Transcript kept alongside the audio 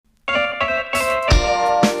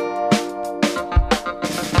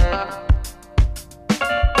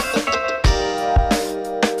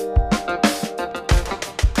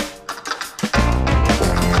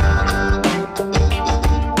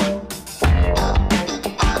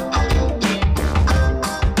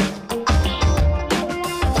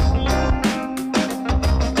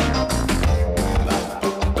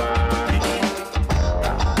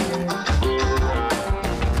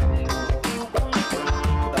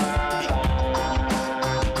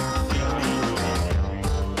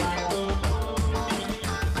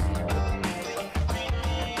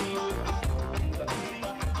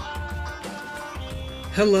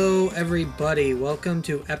Hello, everybody. Welcome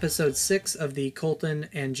to episode 6 of the Colton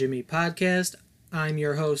and Jimmy podcast. I'm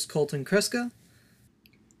your host, Colton Kriska.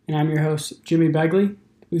 And I'm your host, Jimmy Begley.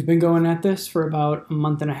 We've been going at this for about a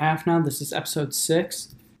month and a half now. This is episode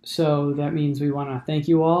 6. So that means we want to thank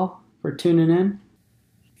you all for tuning in.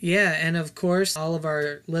 Yeah, and of course, all of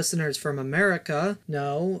our listeners from America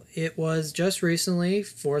know it was just recently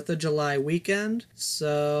 4th of July weekend.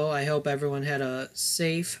 So I hope everyone had a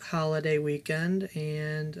safe holiday weekend.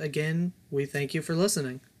 And again, we thank you for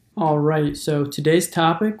listening. All right. So today's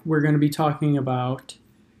topic, we're going to be talking about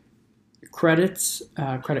credits,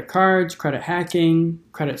 credit cards, credit hacking,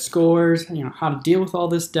 credit scores, how to deal with all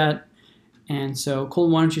this debt. And so,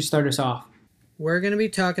 Colton, why don't you start us off? We're going to be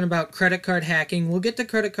talking about credit card hacking. We'll get to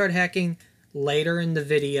credit card hacking later in the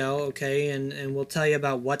video, okay? And we'll tell you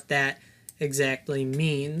about what that exactly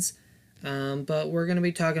means. But we're going to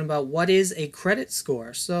be talking about what is a credit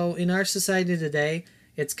score. So in our society today,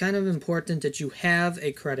 it's kind of important that you have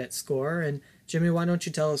a credit score. And Jimmy, why don't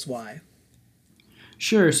you tell us why?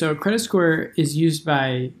 Sure. So a credit score is used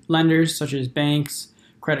by lenders such as banks,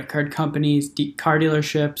 credit card companies, car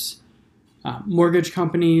dealerships, mortgage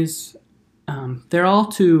companies. They're all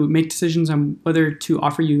to make decisions on whether to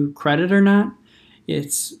offer you credit or not.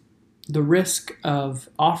 It's the risk of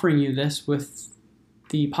offering you this with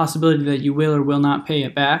the possibility that you will or will not pay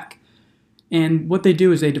it back. And what they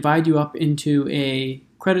do is they divide you up into a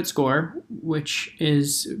credit score, which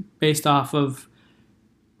is based off of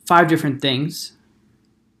 5 different things.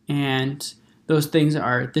 And those things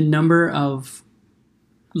are the number of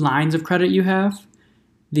lines of credit you have,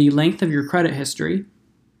 the length of your credit history,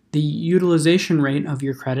 the utilization rate of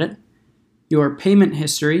your credit, your payment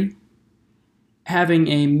history, having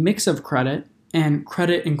a mix of credit, and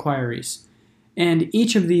credit inquiries. And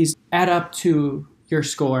each of these add up to your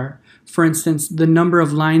score. For instance, the number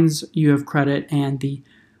of lines you have credit and the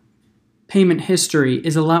payment history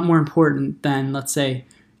is a lot more important than, let's say,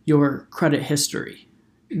 your credit history.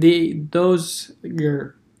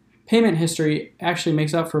 Your payment history actually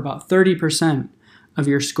makes up for about 30% of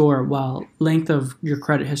your score, while length of your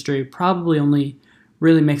credit history probably only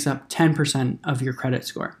really makes up 10% of your credit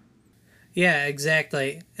score. Yeah,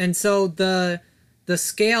 exactly. And so the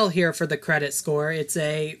scale here for the credit score,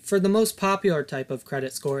 for the most popular type of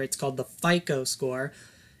credit score, it's called the FICO score.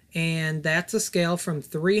 And that's a scale from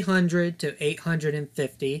 300 to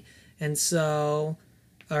 850. And so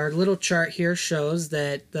our little chart here shows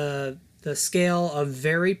that the scale of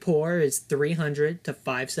very poor is 300 to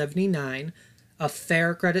 579. A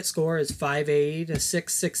fair credit score is 580 to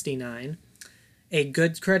 669. A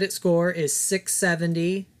good credit score is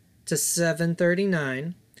 670 to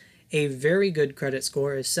 739. A very good credit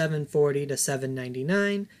score is 740 to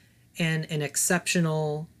 799. And an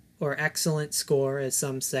exceptional or excellent score, as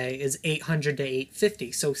some say, is 800 to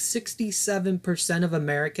 850. So 67% of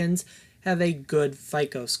Americans have a good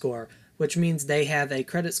FICO score, which means they have a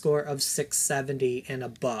credit score of 670 and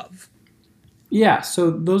above. Yeah,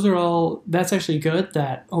 so that's actually good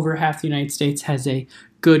that over half the United States has a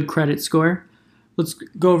good credit score. Let's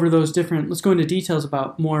go into details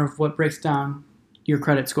about more of what breaks down your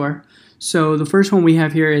credit score. So the first one we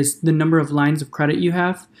have here is the number of lines of credit you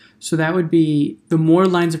have. So that would be the more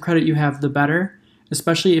lines of credit you have, the better,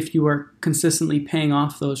 especially if you are consistently paying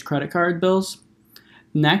off those credit card bills.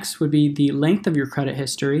 Next would be the length of your credit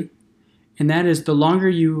history, and that is the longer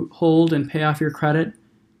you hold and pay off your credit,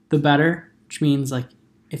 the better. Which means, like,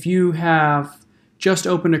 if you have just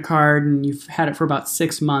opened a card and you've had it for about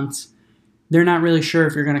 6 months, they're not really sure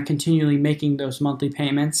if you're going to continually making those monthly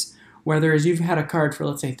payments. Whereas you've had a card for,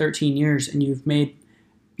 let's say, 13 years and you've made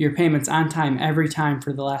your payments on time every time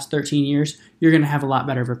for the last 13 years, you're going to have a lot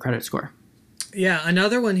better of a credit score. Yeah,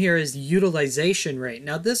 another one here is utilization rate.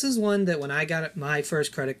 Now, this is one that when I got my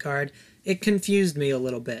first credit card, it confused me a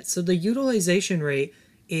little bit. So the utilization rate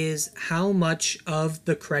is how much of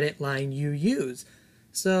the credit line you use.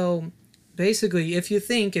 So basically, if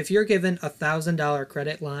you're given a $1,000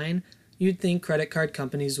 credit line, you'd think credit card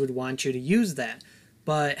companies would want you to use that.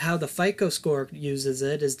 But how the FICO score uses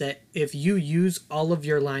it is that if you use all of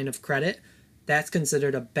your line of credit, that's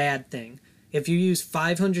considered a bad thing. If you use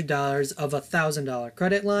 $500 of a $1,000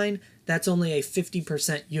 credit line, that's only a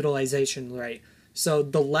 50% utilization rate. So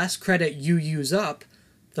the less credit you use up,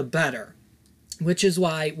 the better. Which is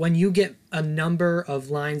why when you get a number of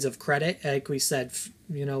lines of credit, like we said,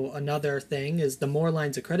 another thing is the more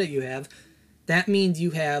lines of credit you have, that means you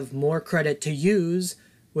have more credit to use,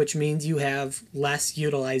 which means you have less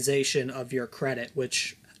utilization of your credit,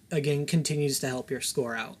 which again continues to help your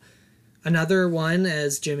score out. Another one,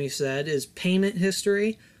 as Jimmy said, is payment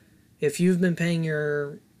history. If you've been paying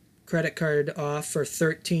your credit card off for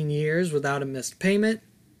 13 years without a missed payment.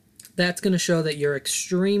 That's going to show that you're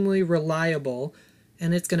extremely reliable,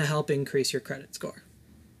 and it's going to help increase your credit score.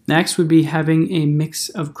 Next would be having a mix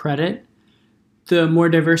of credit. The more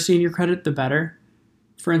diversity in your credit, the better.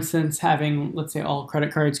 For instance, having, let's say, all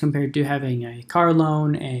credit cards compared to having a car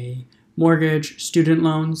loan, a mortgage, student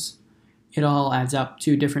loans, it all adds up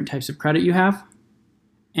to different types of credit you have.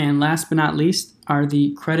 And last but not least are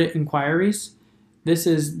the credit inquiries. This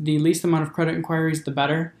is the least amount of credit inquiries, the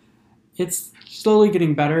better. It's slowly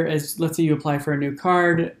getting better as, let's say, you apply for a new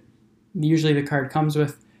card. Usually the card comes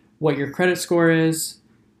with what your credit score is,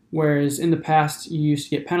 whereas in the past you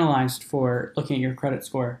used to get penalized for looking at your credit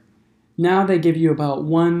score. Now they give you about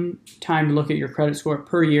one time to look at your credit score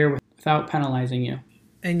per year without penalizing you.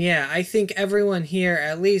 And yeah, I think everyone here,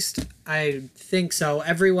 at least I think so,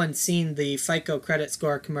 everyone's seen the FICO credit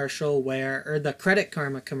score commercial or the Credit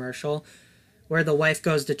Karma commercial, where the wife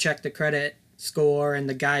goes to check the credit score and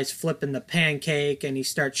the guy's flipping the pancake and he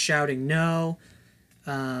starts shouting no,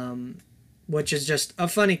 which is just a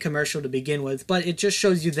funny commercial to begin with. But it just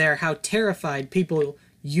shows you there how terrified people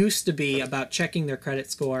used to be about checking their credit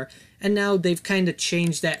score, and now they've kind of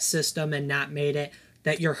changed that system and not made it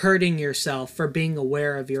that you're hurting yourself for being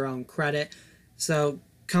aware of your own credit. So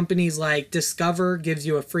companies like Discover gives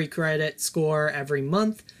you a free credit score every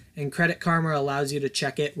month, and Credit Karma allows you to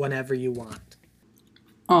check it whenever you want.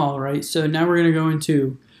 All right, so now we're going to go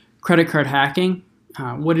into credit card hacking.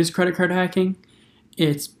 What is credit card hacking?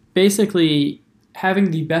 It's basically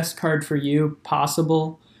having the best card for you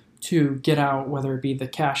possible to get out, whether it be the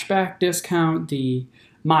cashback discount, the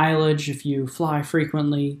mileage if you fly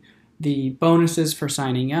frequently, the bonuses for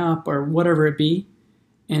signing up, or whatever it be.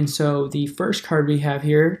 And so the first card we have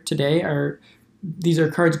here today these are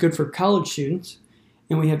cards good for college students.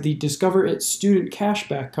 And we have the Discover It Student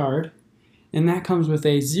Cashback card. And that comes with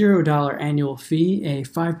a $0 annual fee, a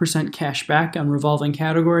 5% cashback on revolving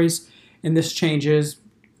categories. And this changes,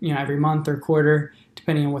 every month or quarter,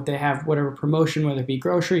 depending on what they have, whatever promotion, whether it be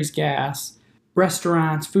groceries, gas,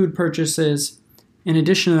 restaurants, food purchases. In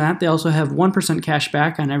addition to that, they also have 1% cash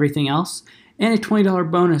back on everything else and a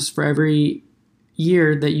 $20 bonus for every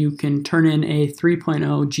year that you can turn in a 3.0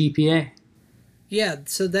 GPA. Yeah,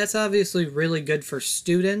 so that's obviously really good for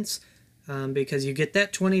students because you get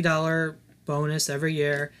that $20 bonus every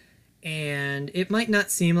year, and it might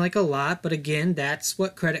not seem like a lot, but again, that's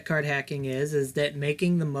what credit card hacking is that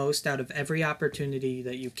making the most out of every opportunity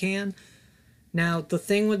that you can. Now, the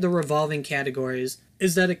thing with the revolving categories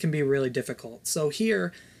is that it can be really difficult. So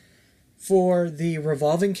here, for the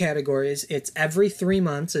revolving categories, it's every 3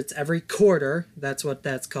 months, it's every quarter, that's what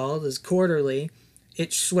that's called, is quarterly,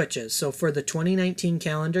 it switches. So for the 2019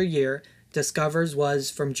 calendar year, Discover's was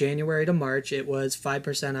from January to March, it was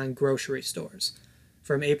 5% on grocery stores.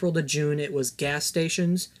 From April to June, it was gas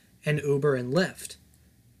stations and Uber and Lyft.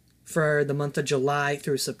 For the month of July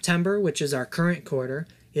through September, which is our current quarter,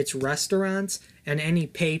 it's restaurants and any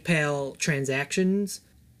PayPal transactions.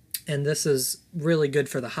 And this is really good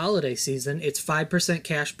for the holiday season. It's 5%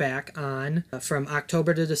 cash back on, from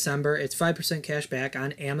October to December, it's 5% cash back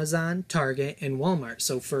on Amazon, Target, and Walmart.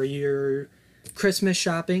 So for your Christmas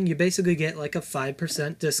shopping, you basically get like a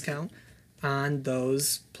 5% discount on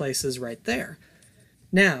those places right there.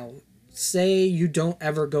 Now, say you don't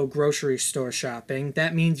ever go grocery store shopping,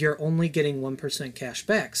 that means you're only getting 1% cash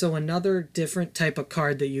back. So another different type of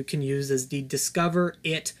card that you can use is the Discover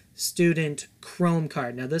It Student Chrome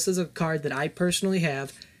card. Now, this is a card that I personally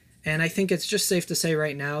have, and I think it's just safe to say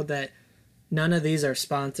right now that none of these are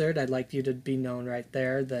sponsored. I'd like you to be known right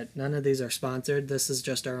there that none of these are sponsored. This is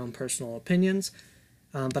just our own personal opinions.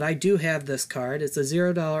 But I do have this card. It's a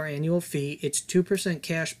 $0 annual fee. It's 2%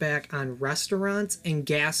 cash back on restaurants and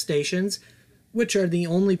gas stations, which are the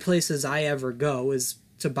only places I ever go, is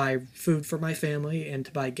to buy food for my family and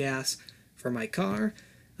to buy gas for my car.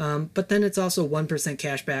 But then it's also 1%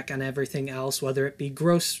 cash back on everything else, whether it be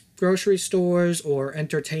grocery stores or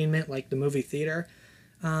entertainment like the movie theater.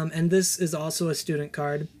 And this is also a student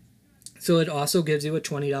card. So it also gives you a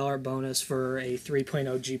 $20 bonus for a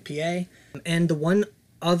 3.0 GPA. And the one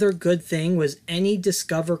other good thing was any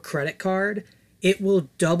Discover credit card, it will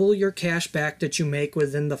double your cash back that you make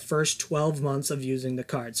within the first 12 months of using the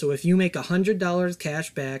card. So if you make $100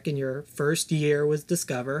 cash back in your first year with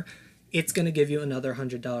Discover, it's going to give you another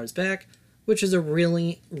 $100 back, which is a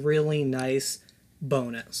really, really nice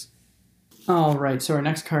bonus. All right, so our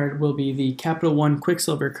next card will be the Capital One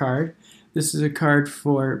Quicksilver card. This is a card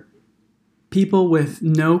for people with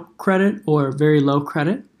no credit or very low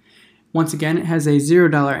credit. Once again, it has a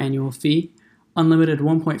 $0 annual fee, unlimited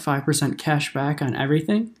 1.5% cash back on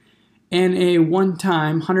everything, and a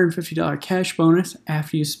one-time $150 cash bonus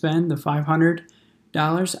after you spend the $500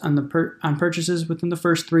 on purchases within the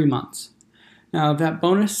first 3 months. Now that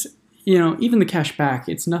bonus, even the cash back,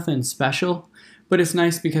 it's nothing special, but it's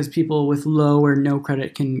nice because people with low or no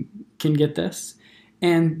credit can get this.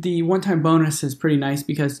 And the one-time bonus is pretty nice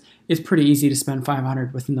because it's pretty easy to spend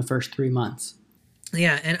 $500 within the first 3 months.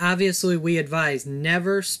 Yeah, and obviously we advise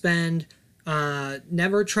never try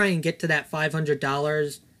and get to that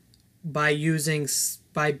 $500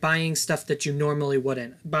 by buying stuff that you normally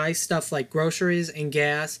wouldn't. Buy stuff like groceries and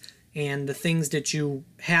gas and the things that you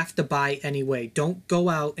have to buy anyway. Don't go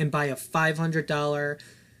out and buy a $500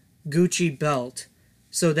 Gucci belt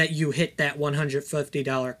so that you hit that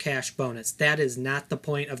 $150 cash bonus. That is not the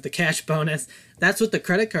point of the cash bonus. That's what the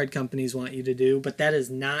credit card companies want you to do, but that is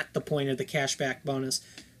not the point of the cashback bonus.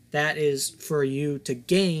 That is for you to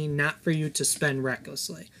gain, not for you to spend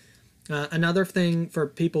recklessly. Another thing for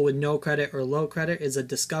people with no credit or low credit is a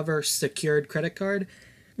Discover secured credit card.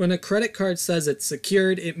 When a credit card says it's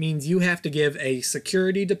secured, it means you have to give a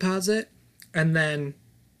security deposit, and then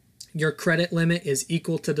your credit limit is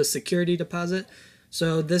equal to the security deposit.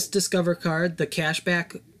 So this Discover card, the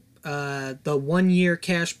cashback, the 1 year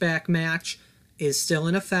cashback match is still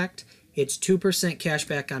in effect. It's 2%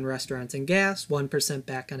 cashback on restaurants and gas, 1%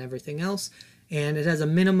 back on everything else, and it has a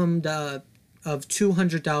minimum of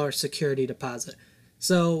 $200 security deposit.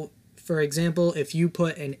 So, for example, if you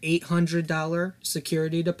put an $800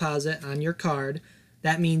 security deposit on your card,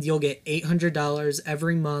 that means you'll get $800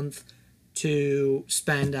 every month to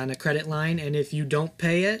spend on a credit line, and if you don't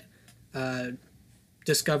pay it,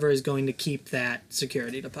 Discover is going to keep that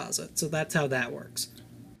security deposit. So that's how that works.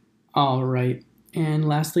 All right. And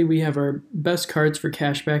lastly, we have our best cards for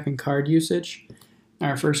cashback and card usage.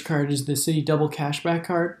 Our first card is the Citi Double Cashback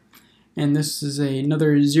card. And this is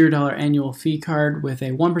another $0 annual fee card with a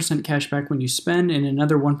 1% cashback when you spend and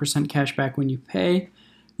another 1% cashback when you pay.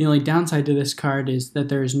 The only downside to this card is that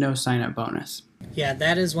there is no sign-up bonus. Yeah,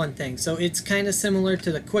 that is one thing. So it's kind of similar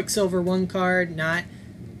to the Quicksilver One card, not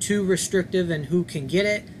too restrictive in who can get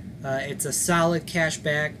it. It's a solid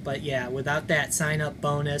cashback, but yeah, without that sign-up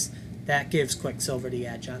bonus, that gives Quicksilver the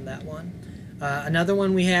edge on that one. Another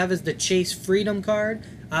one we have is the Chase Freedom card.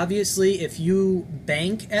 Obviously, if you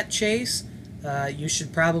bank at Chase, you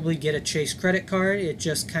should probably get a Chase credit card. It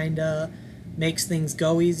just kind of makes things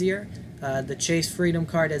go easier. The Chase Freedom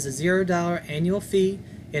card has a $0 annual fee.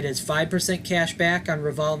 It is 5% cash back on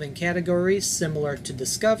revolving categories, similar to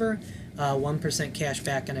Discover, 1% cash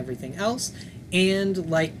back on everything else. And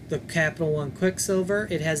like the Capital One Quicksilver,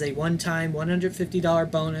 it has a one-time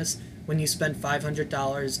 $150 bonus when you spend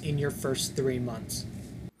 $500 in your first 3 months.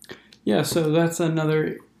 Yeah, so that's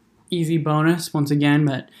another easy bonus, once again,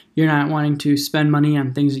 but you're not wanting to spend money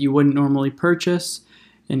on things that you wouldn't normally purchase.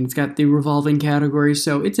 And it's got the revolving category,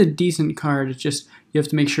 so it's a decent card. It's just you have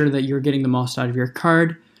to make sure that you're getting the most out of your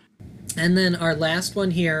card. And then our last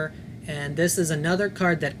one here, and this is another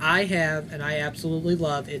card that I have and I absolutely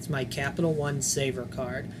love. It's my Capital One Saver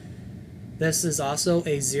card. This is also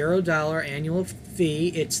a $0 annual fee.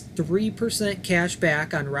 It's 3% cash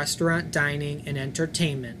back on restaurant, dining, and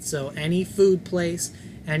entertainment. So any food place,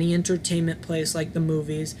 any entertainment place like the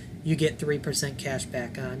movies, you get 3% cash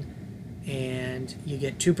back on. And you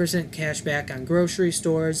get 2% cash back on grocery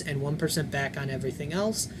stores and 1% back on everything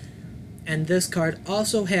else. And this card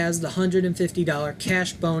also has the $150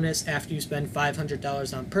 cash bonus after you spend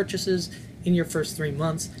 $500 on purchases in your first 3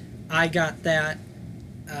 months. I got that.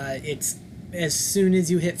 It's as soon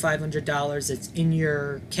as you hit $500, it's in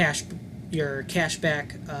your cashback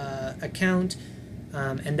account,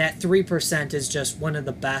 and that 3% is just one of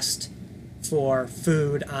the best for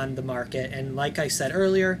food on the market. And like I said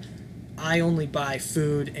earlier, I only buy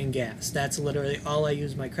food and gas. That's literally all I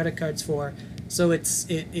use my credit cards for. So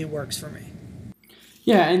it works for me.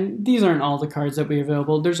 Yeah, and these aren't all the cards that we have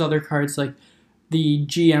available. There's other cards like the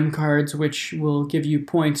GM cards, which will give you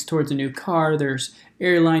points towards a new car. There's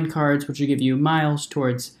airline cards, which will give you miles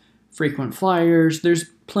towards frequent flyers. There's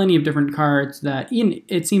plenty of different cards that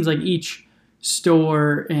it seems like each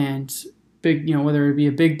store and big, whether it be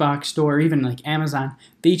a big box store or even like Amazon,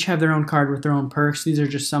 they each have their own card with their own perks. These are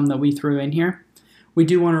just some that we threw in here. We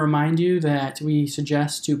do want to remind you that we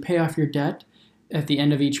suggest to pay off your debt at the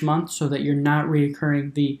end of each month so that you're not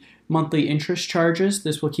reoccurring the monthly interest charges.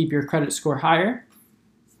 This will keep your credit score higher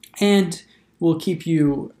and will keep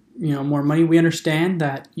you, more money. We understand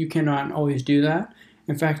that you cannot always do that.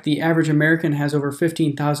 In fact, the average American has over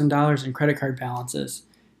 $15,000 in credit card balances.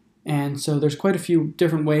 And so there's quite a few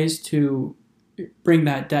different ways to bring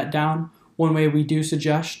that debt down. One way we do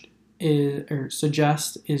suggest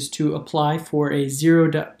suggest is to apply for a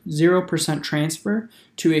 0% transfer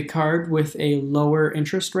to a card with a lower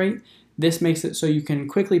interest rate. This makes it so you can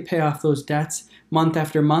quickly pay off those debts month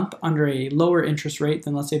after month under a lower interest rate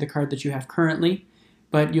than, let's say, the card that you have currently,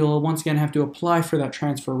 but you'll once again have to apply for that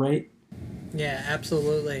transfer rate. Yeah,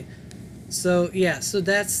 absolutely. So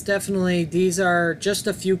that's definitely, these are just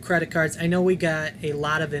a few credit cards. I know we got a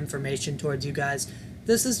lot of information towards you guys.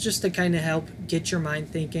 This is just to kind of help get your mind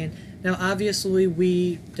thinking. Now, obviously,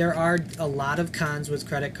 there are a lot of cons with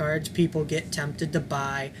credit cards. People get tempted to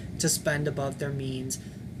buy, to spend above their means.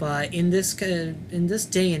 But in this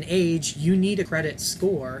day and age, you need a credit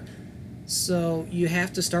score. So you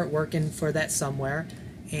have to start working for that somewhere.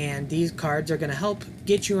 And these cards are going to help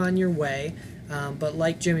get you on your way. But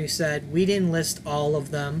like Jimmy said, we didn't list all of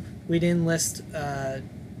them. We didn't list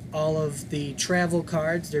all of the travel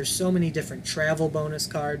cards. There's so many different travel bonus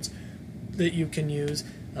cards that you can use.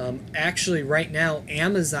 Actually, right now,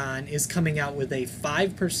 Amazon is coming out with a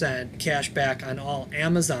 5% cash back on all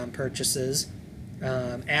Amazon purchases.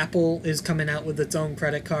 Apple is coming out with its own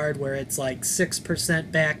credit card where it's like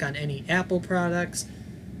 6% back on any Apple products.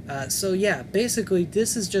 So yeah, basically,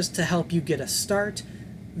 this is just to help you get a start.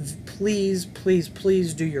 Please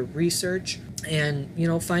do your research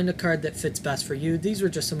and find a card that fits best for you. These were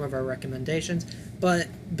just some of our recommendations, but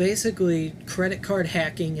basically credit card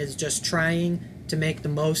hacking is just trying to make the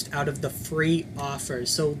most out of the free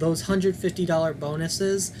offers. So those $150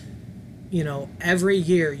 bonuses, every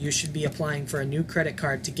year you should be applying for a new credit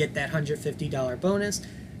card to get that $150 bonus,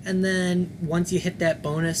 and then once you hit that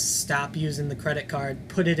bonus, stop using the credit card,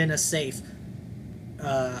 put it in a safe.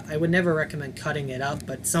 I would never recommend cutting it up,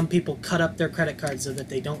 but some people cut up their credit card so that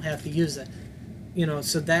they don't have to use it.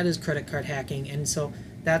 So that is credit card hacking, and so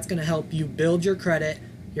that's going to help you build your credit.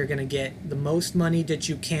 You're going to get the most money that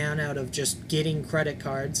you can out of just getting credit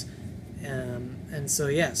cards.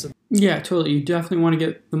 Yeah, totally. You definitely want to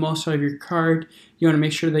get the most out of your card. You want to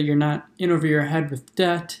make sure that you're not in over your head with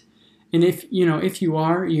debt. And if you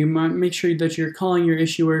are, you might make sure that you're calling your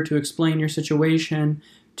issuer to explain your situation,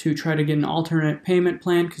 to try to get an alternate payment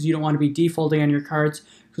plan, because you don't want to be defaulting on your cards.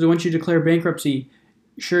 Because once you declare bankruptcy,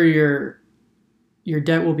 sure, your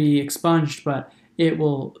debt will be expunged, but it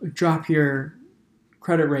will drop your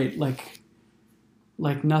credit rate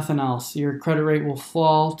like nothing else. Your credit rate will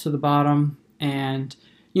fall to the bottom, and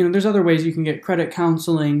there's other ways you can get credit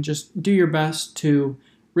counseling. Just do your best to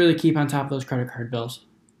really keep on top of those credit card bills.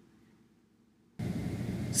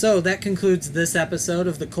 So that concludes this episode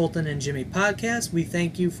of the Colton and Jimmy podcast. We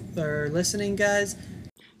thank you for listening, guys.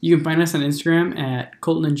 You can find us on Instagram at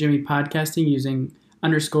Colton and Jimmy Podcasting using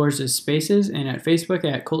underscores as spaces, and at Facebook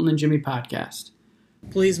at Colton and Jimmy Podcast.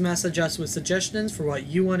 Please message us with suggestions for what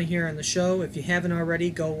you want to hear on the show. If you haven't already,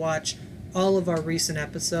 go watch all of our recent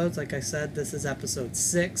episodes. Like I said, this is episode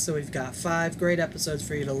 6, so we've got 5 great episodes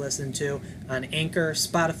for you to listen to on Anchor,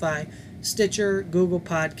 Spotify, Stitcher, Google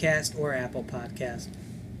Podcast, or Apple Podcast.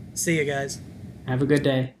 See you guys. Have a good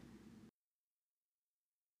day.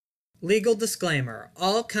 Legal disclaimer.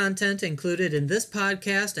 All content included in this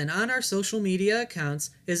podcast and on our social media accounts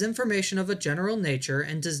is information of a general nature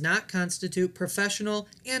and does not constitute professional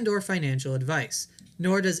and/or financial advice.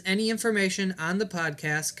 Nor does any information on the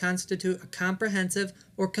podcast constitute a comprehensive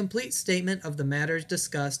or complete statement of the matters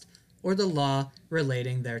discussed or the law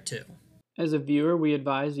relating thereto. As a viewer, we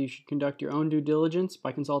advise you should conduct your own due diligence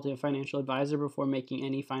by consulting a financial advisor before making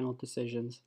any final decisions.